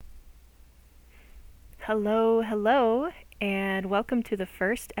Hello, hello, and welcome to the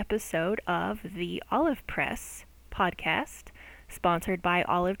first episode of the Olive Press podcast, sponsored by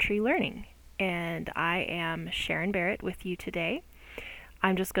Olive Tree Learning. And I am Sharon Barrett with you today.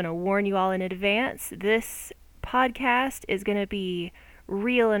 I'm just going to warn you all in advance. This podcast is going to be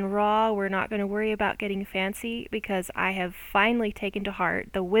real and raw. We're not going to worry about getting fancy because I have finally taken to heart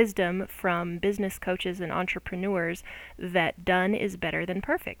the wisdom from business coaches and entrepreneurs that done is better than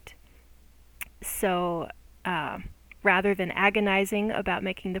perfect. So rather than agonizing about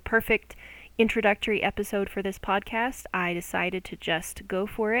making the perfect introductory episode for this podcast, I decided to just go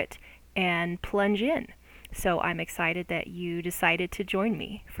for it and plunge in. So I'm excited that you decided to join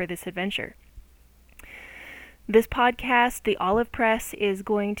me for this adventure. This podcast, The Olive Press, is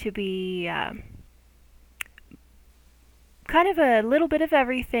going to be kind of a little bit of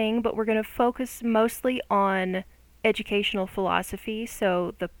everything, but we're going to focus mostly on educational philosophy,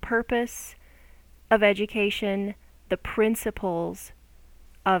 so the purpose of education, the principles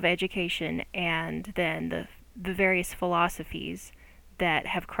of education, and then the various philosophies that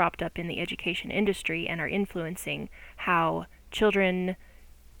have cropped up in the education industry and are influencing how children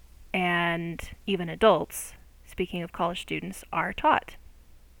and even adults, speaking of college students, are taught.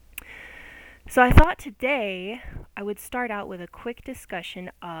 So I thought today I would start out with a quick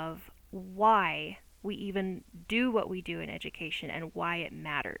discussion of why we even do what we do in education and why it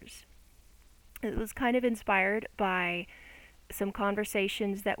matters. It was kind of inspired by some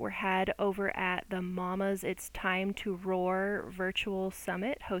conversations that were had over at the Mama's It's Time to Roar virtual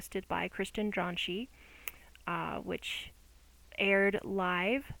summit hosted by Kristen Dronchi, which aired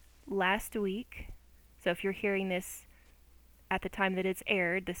live last week. So if you're hearing this at the time that it's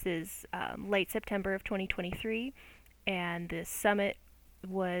aired, this is late September of 2023, and the summit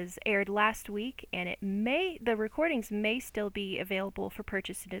was aired last week, and the recordings may still be available for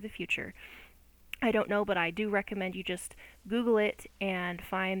purchase into the future. I don't know, but I do recommend you just Google it and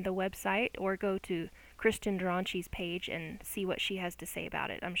find the website, or go to Kristen Dronchi's page and see what she has to say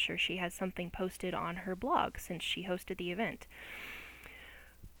about it. I'm sure she has something posted on her blog since she hosted the event.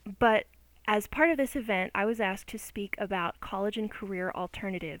 But as part of this event, I was asked to speak about college and career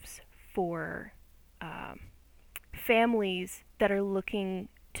alternatives for families that are looking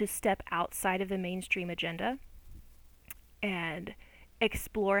to step outside of the mainstream agenda and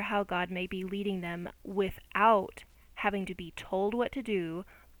explore how God may be leading them without having to be told what to do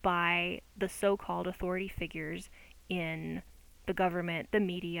by the so-called authority figures in the government, the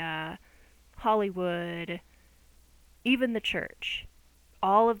media, Hollywood, even the church.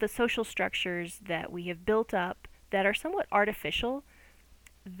 All of the social structures that we have built up that are somewhat artificial,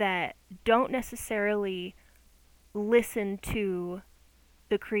 that don't necessarily listen to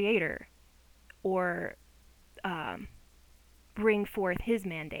the Creator or bring forth His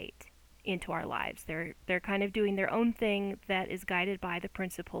mandate into our lives. They're kind of doing their own thing that is guided by the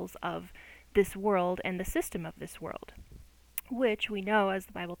principles of this world and the system of this world, which we know, as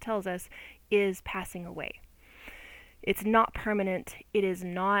the Bible tells us, is passing away. It's not permanent. It is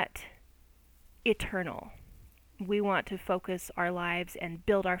not eternal. We want to focus our lives and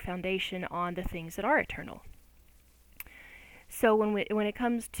build our foundation on the things that are eternal. So when it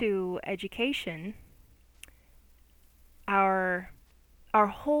comes to education, our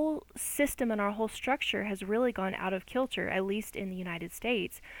whole system and our whole structure has really gone out of kilter, at least in the United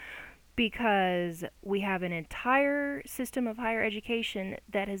States, because we have an entire system of higher education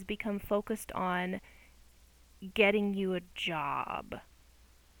that has become focused on getting you a job.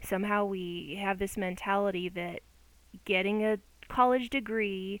 Somehow we have this mentality that getting a college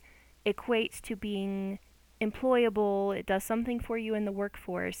degree equates to being employable. It does something for you in the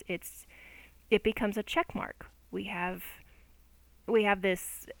workforce. It becomes a check mark. We have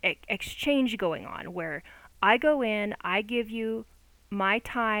this exchange going on where I go in, I give you my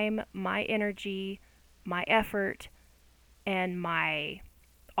time, my energy, my effort, and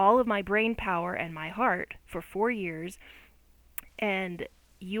all of my brain power and my heart for 4 years, and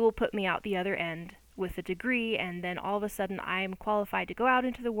you will put me out the other end with a degree, and then all of a sudden I'm qualified to go out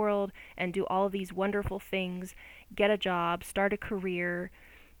into the world and do all of these wonderful things, get a job, start a career,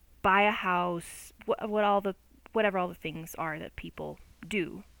 buy a house, whatever all the things are that people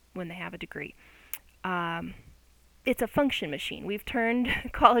do when they have a degree. It's a function machine. We've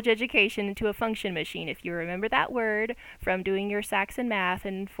turned college education into a function machine. If you remember that word from doing your Saxon math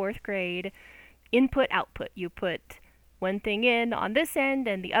in 4th grade, input, output. You put one thing in on this end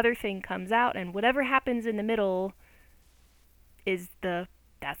and the other thing comes out, and whatever happens in the middle that's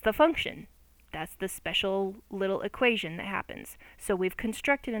the function. That's the special little equation that happens. So we've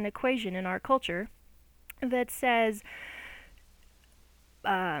constructed an equation in our culture that says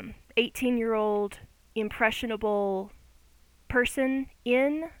 18-year-old impressionable person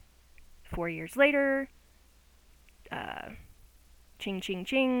in. 4 years later, ching ching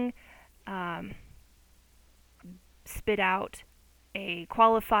ching, um, spit out a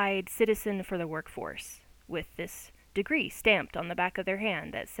qualified citizen for the workforce with this degree stamped on the back of their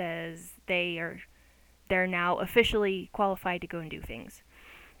hand that says they're now officially qualified to go and do things.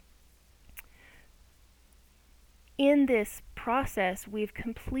 In this process, we've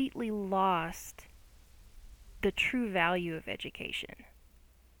completely lost the true value of education.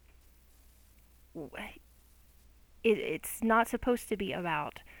 It's not supposed to be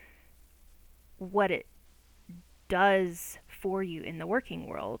about what it does for you in the working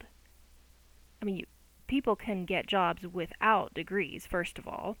world. I mean, people can get jobs without degrees, first of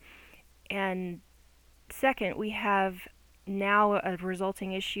all. And second, we have now a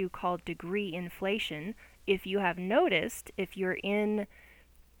resulting issue called degree inflation. If you have noticed, if you're in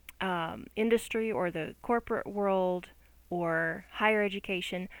industry or the corporate world or higher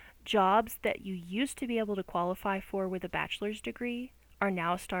education, jobs that you used to be able to qualify for with a bachelor's degree are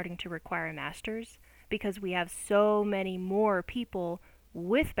now starting to require a master's, because we have so many more people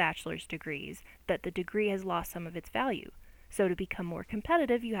with bachelor's degrees that the degree has lost some of its value. So to become more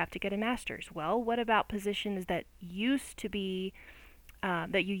competitive, you have to get a master's. Well, what about positions that used to be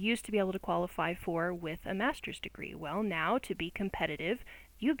that you used to be able to qualify for with a master's degree? Well, now to be competitive,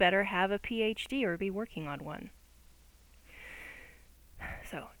 you better have a PhD or be working on one.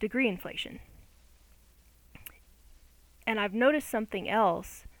 So, degree inflation. And I've noticed something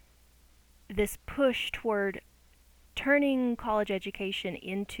else, this push toward turning college education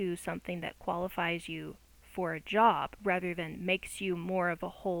into something that qualifies you for a job rather than makes you more of a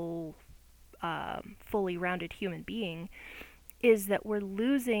whole, fully rounded human being, is that we're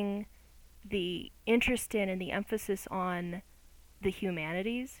losing the interest in and the emphasis on the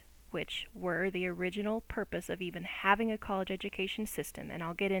humanities, which were the original purpose of even having a college education system, and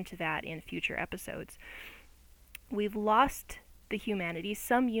I'll get into that in future episodes. We've lost the humanities.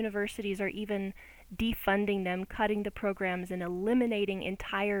 Some universities are even defunding them, cutting the programs, and eliminating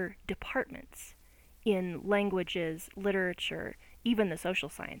entire departments in languages, literature, even the social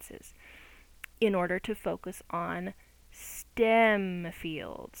sciences, in order to focus on STEM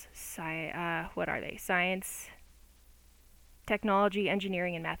fields. What are they? Science, technology,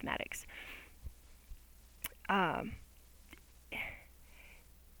 engineering, and mathematics.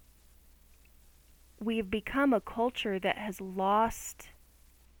 We've become a culture that has lost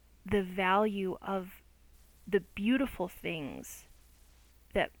the value of the beautiful things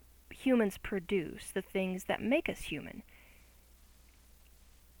that humans produce, the things that make us human.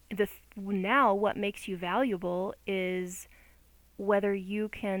 Now what makes you valuable is whether you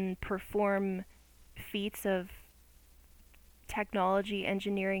can perform feats of technology,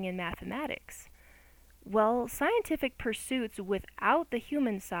 engineering, and mathematics. Well, scientific pursuits without the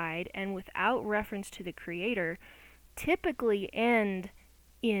human side and without reference to the creator typically end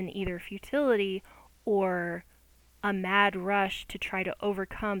in either futility or a mad rush to try to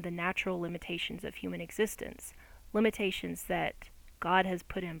overcome the natural limitations of human existence, limitations that God has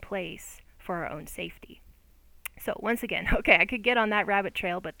put in place for our own safety. So once again, okay, I could get on that rabbit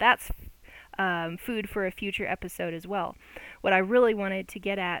trail, but that's food for a future episode as well. What I really wanted to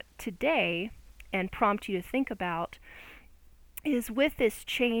get at today and prompt you to think about is, with this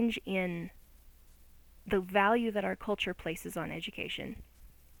change in the value that our culture places on education,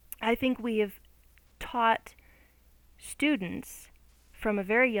 I think we have taught students from a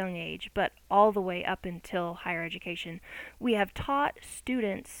very young age, but all the way up until higher education, we have taught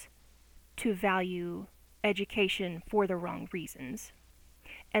students to value education for the wrong reasons.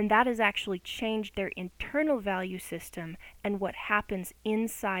 And that has actually changed their internal value system and what happens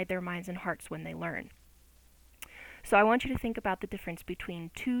inside their minds and hearts when they learn. So I want you to think about the difference between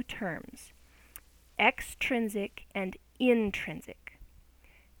two terms, extrinsic and intrinsic.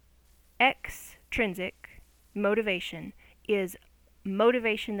 Extrinsic motivation is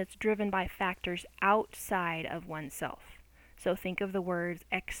motivation that's driven by factors outside of oneself. So think of the words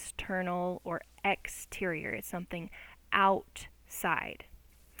external or exterior. It's something outside.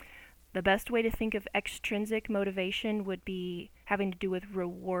 The best way to think of extrinsic motivation would be having to do with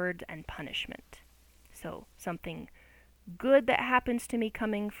reward and punishment. So something good that happens to me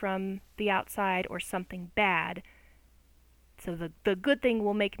coming from the outside, or something bad. So the good thing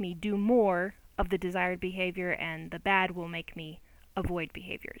will make me do more of the desired behavior, and the bad will make me avoid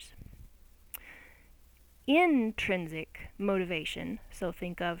behaviors. Intrinsic motivation, so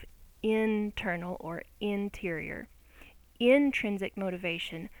think of internal or interior. Intrinsic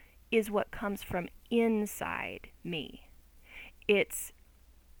motivation is what comes from inside me. It's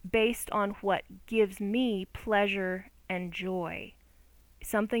based on what gives me pleasure and joy,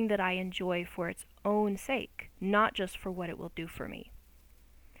 something that I enjoy for its own sake, not just for what it will do for me.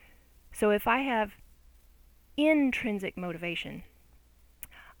 So if I have intrinsic motivation,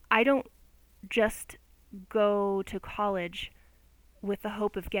 I don't just go to college with the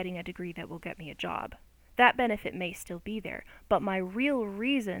hope of getting a degree that will get me a job. That benefit may still be there, but my real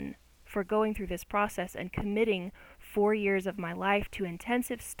reason for going through this process and committing 4 years of my life to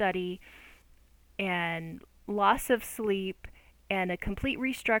intensive study and loss of sleep and a complete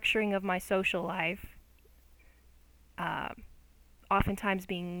restructuring of my social life, oftentimes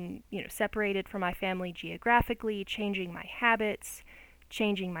being, separated from my family geographically, changing my habits,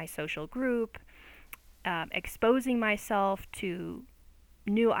 changing my social group, exposing myself to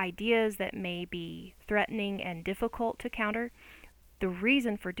new ideas that may be threatening and difficult to counter. The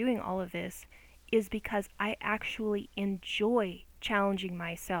reason for doing all of this is because I actually enjoy challenging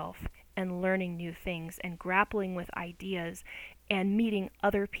myself and learning new things and grappling with ideas and meeting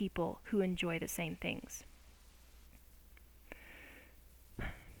other people who enjoy the same things.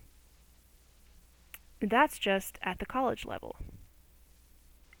 That's just at the college level.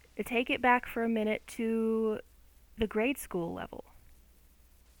 Take it back for a minute to the grade school level.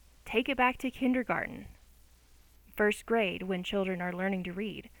 Take it back to kindergarten, first grade, when children are learning to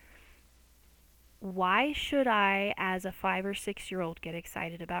read. Why should I, as a 5 or 6-year-old, get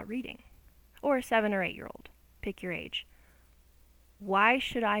excited about reading? Or a 7 or 8-year-old, pick your age. Why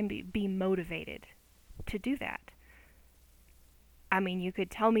should I be motivated to do that? I mean, you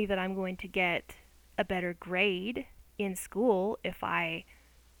could tell me that I'm going to get a better grade in school if I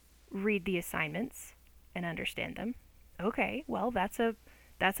read the assignments and understand them. Okay, well, that's a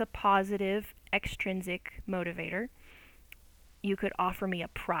positive extrinsic motivator. You could offer me a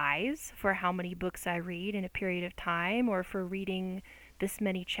prize for how many books I read in a period of time, or for reading this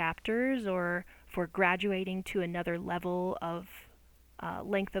many chapters, or for graduating to another level of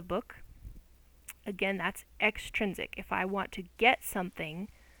length of book. Again, that's extrinsic. If I want to get something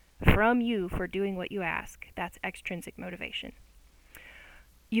from you for doing what you ask, that's extrinsic motivation.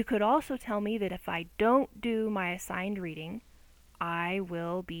 You could also tell me that if I don't do my assigned reading, I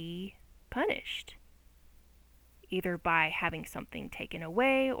will be punished, either by having something taken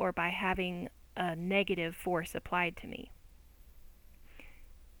away or by having a negative force applied to me.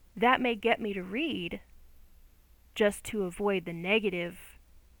 That may get me to read just to avoid the negative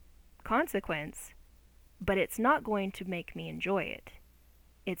consequence, but it's not going to make me enjoy it.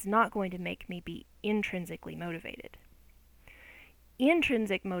 It's not going to make me be intrinsically motivated.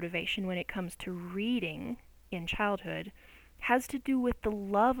 Intrinsic motivation, when it comes to reading in childhood, has to do with the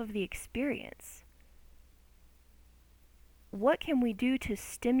love of the experience. What can we do to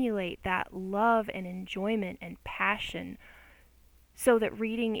stimulate that love and enjoyment and passion so that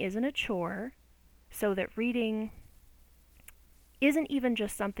reading isn't a chore, so that reading isn't even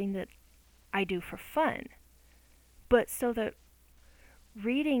just something that I do for fun, but so that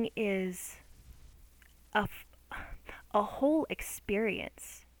reading is a whole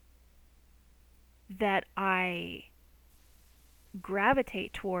experience that I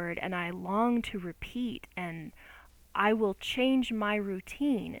gravitate toward and I long to repeat, and I will change my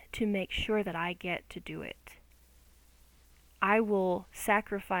routine to make sure that I get to do it. I will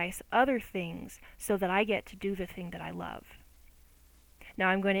sacrifice other things so that I get to do the thing that I love. Now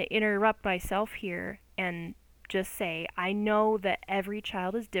I'm going to interrupt myself here and just say, I know that every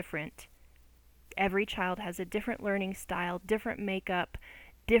child is different. Every child has a different learning style, different makeup,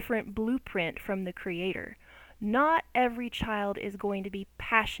 different blueprint from the Creator. Not every child is going to be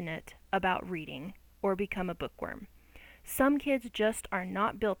passionate about reading or become a bookworm. Some kids just are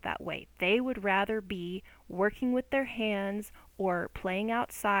not built that way. They would rather be working with their hands or playing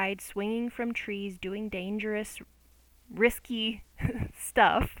outside, swinging from trees, doing dangerous, risky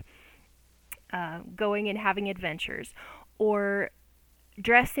stuff, going and having adventures, or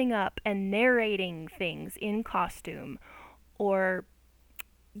dressing up and narrating things in costume, or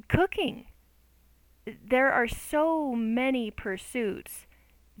cooking. There are so many pursuits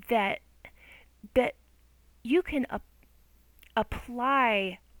that you can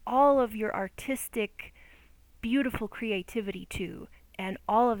apply all of your artistic, beautiful creativity to, and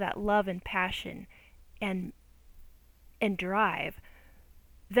all of that love and passion and drive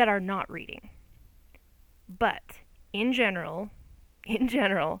that are not reading. But in general,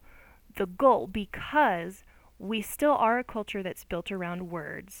 the goal, because we still are a culture that's built around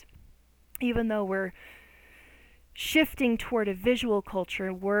words, even though we're shifting toward a visual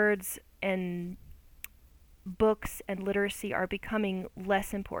culture, words and books and literacy are becoming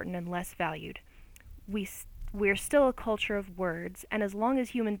less important and less valued. We we're still a culture of words, and as long as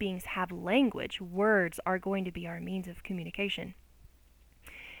human beings have language, words are going to be our means of communication.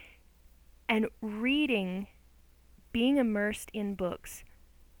 And reading, being immersed in books,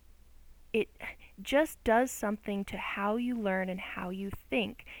 it just does something to how you learn and how you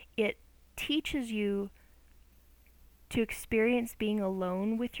think. It teaches you to experience being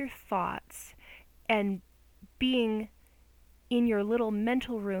alone with your thoughts and being in your little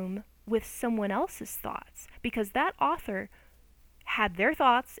mental room with someone else's thoughts, because that author had their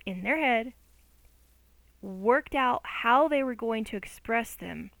thoughts in their head, worked out how they were going to express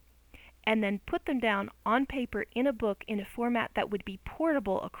them, and then put them down on paper in a book in a format that would be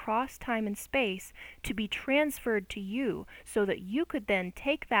portable across time and space to be transferred to you, so that you could then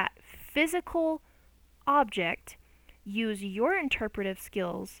take that physical object, use your interpretive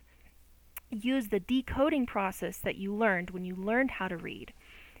skills, use the decoding process that you learned when you learned how to read,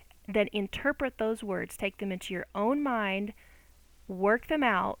 then interpret those words, take them into your own mind, work them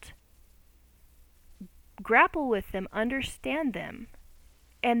out, grapple with them, understand them,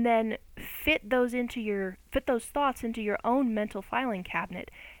 and then fit those thoughts into your own mental filing cabinet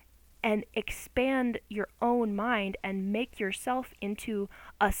and expand your own mind and make yourself into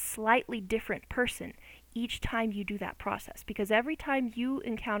a slightly different person each time you do that process. Because every time you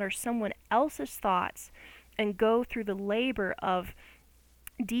encounter someone else's thoughts and go through the labor of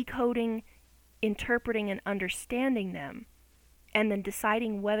decoding, interpreting, and understanding them, and then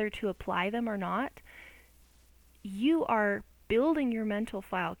deciding whether to apply them or not, you are building your mental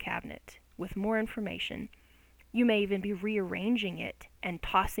file cabinet with more information. You may even be rearranging it and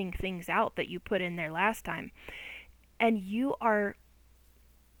tossing things out that you put in there last time. And you are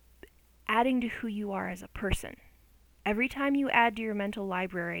adding to who you are as a person. Every time you add to your mental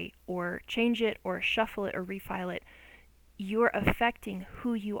library, or change it, or shuffle it, or refile it, you're affecting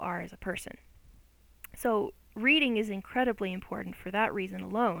who you are as a person. So reading is incredibly important for that reason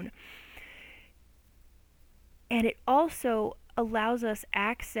alone. And it also allows us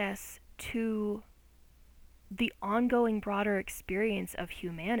access to the ongoing broader experience of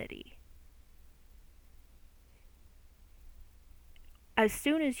humanity. As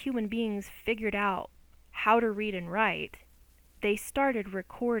soon as human beings figured out how to read and write, they started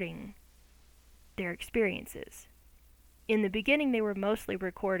recording their experiences. In the beginning, they were mostly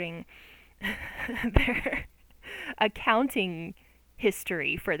recording their accounting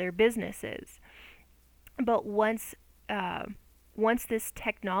history for their businesses. But once this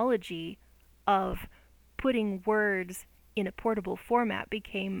technology of putting words in a portable format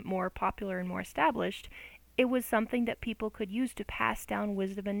became more popular and more established, it was something that people could use to pass down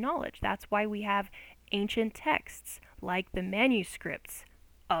wisdom and knowledge. That's why we have ancient texts like the manuscripts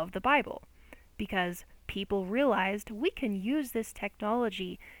of the Bible, because people realized we can use this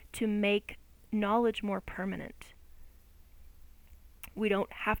technology to make knowledge more permanent. We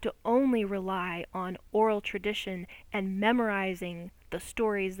don't have to only rely on oral tradition and memorizing the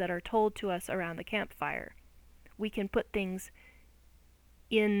stories that are told to us around the campfire. We can put things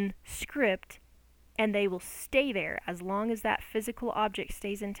in script and they will stay there as long as that physical object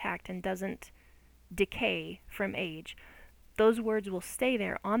stays intact and doesn't decay from age. Those words will stay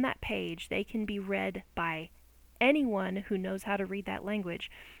there on that page. They can be read by anyone who knows how to read that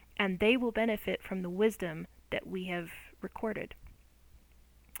language, and they will benefit from the wisdom that we have recorded.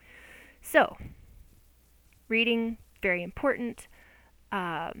 So, reading, very important.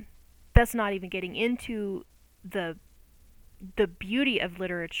 That's not even getting into the beauty of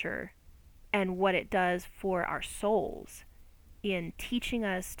literature and what it does for our souls in teaching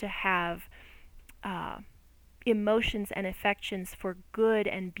us to have emotions and affections for good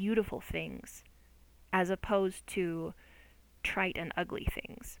and beautiful things, as opposed to trite and ugly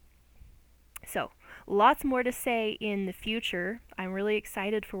things. So, lots more to say in the future. I'm really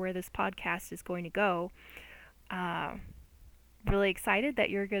excited for where this podcast is going to go. Really excited that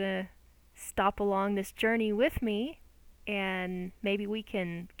you're going to stop along this journey with me, and maybe we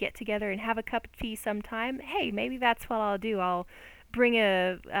can get together and have a cup of tea sometime. Hey, maybe that's what I'll do. I'll bring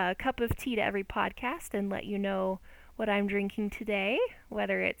a cup of tea to every podcast and let you know what I'm drinking today,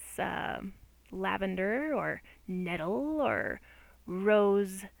 whether it's lavender or nettle or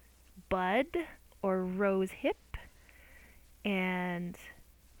rose bud or rose hip, and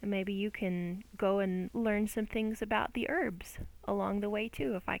maybe you can go and learn some things about the herbs along the way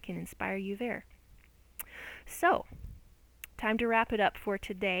too, if I can inspire you there. So, time to wrap it up for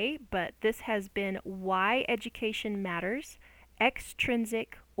today, but this has been Why Education Matters,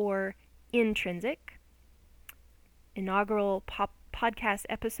 Extrinsic or Intrinsic, inaugural podcast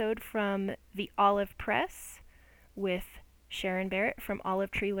episode from the Olive Press with Sharon Barrett from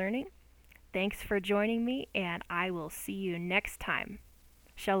Olive Tree Learning. Thanks for joining me, and I will see you next time.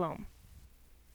 Shalom.